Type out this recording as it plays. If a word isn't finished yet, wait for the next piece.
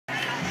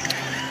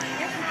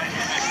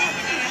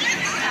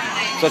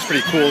So that's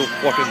pretty cool,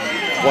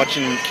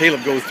 watching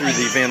Caleb go through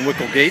the Van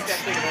Wickle gates.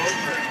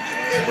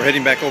 We're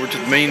heading back over to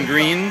the main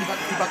green to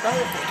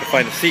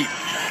find a seat.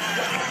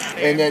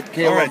 And that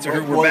Caleb, all right,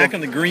 so we're back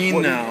on the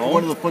green now.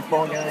 One of the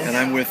football guys. And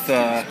I'm with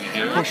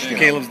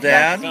Caleb's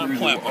dad,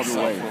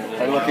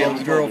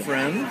 Caleb's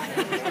girlfriend.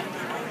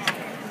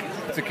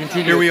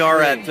 Here we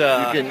are at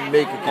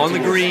on the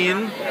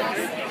green.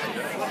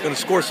 Going to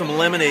score some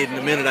lemonade in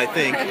a minute, I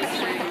think.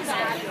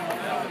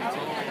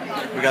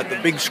 We got the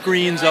big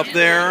screens up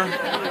there,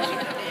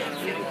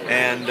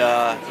 and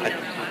I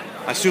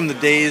assume the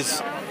days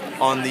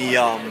on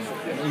the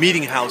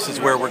meeting house is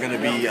where we're going to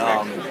be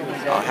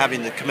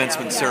having the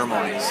commencement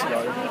ceremonies.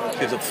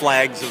 Because the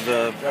flags of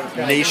the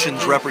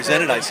nations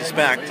represented, I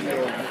suspect,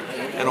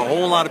 and a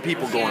whole lot of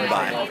people going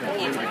by.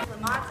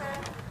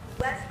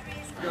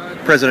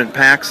 President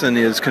Paxson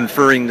is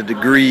conferring the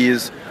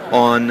degrees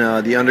on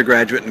the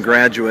undergraduate and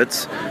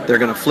graduates. They're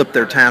going to flip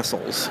their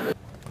tassels.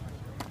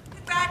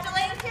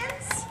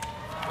 Congratulations.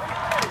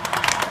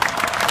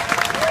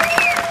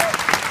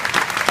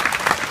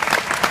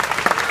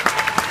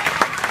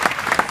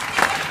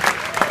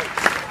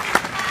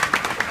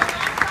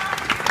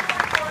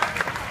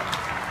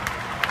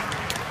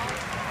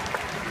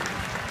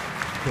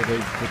 So they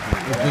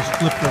just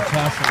flip their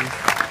tassels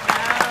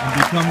and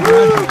become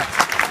graduates.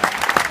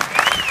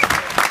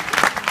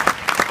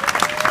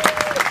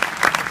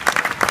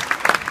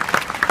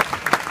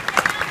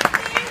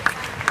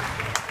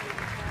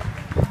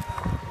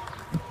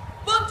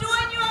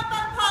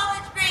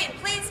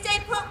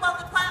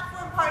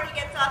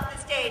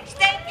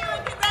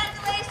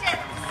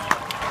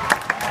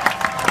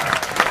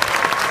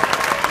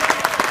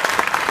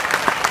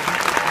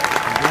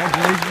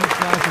 Congratulations,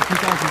 class of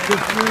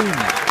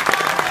 2015.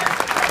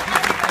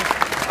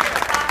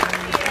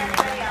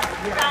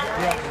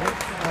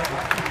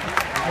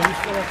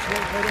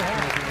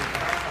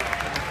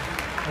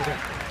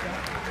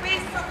 We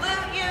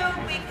salute you,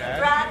 we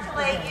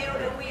congratulate you,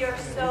 and we are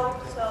so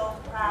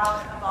proud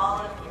of all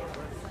of you.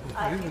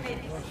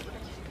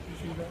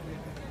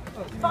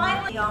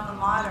 Finally, alma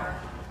mater,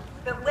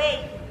 but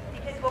wait,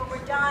 because when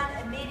we're done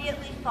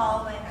immediately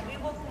following, we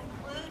will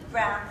conclude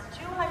Brown's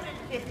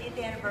 250th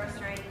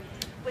anniversary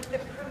with the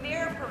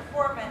premiere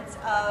performance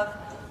of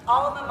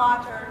Alma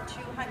Mater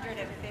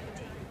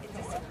 250. It's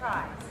a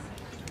surprise.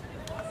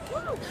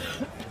 Woo.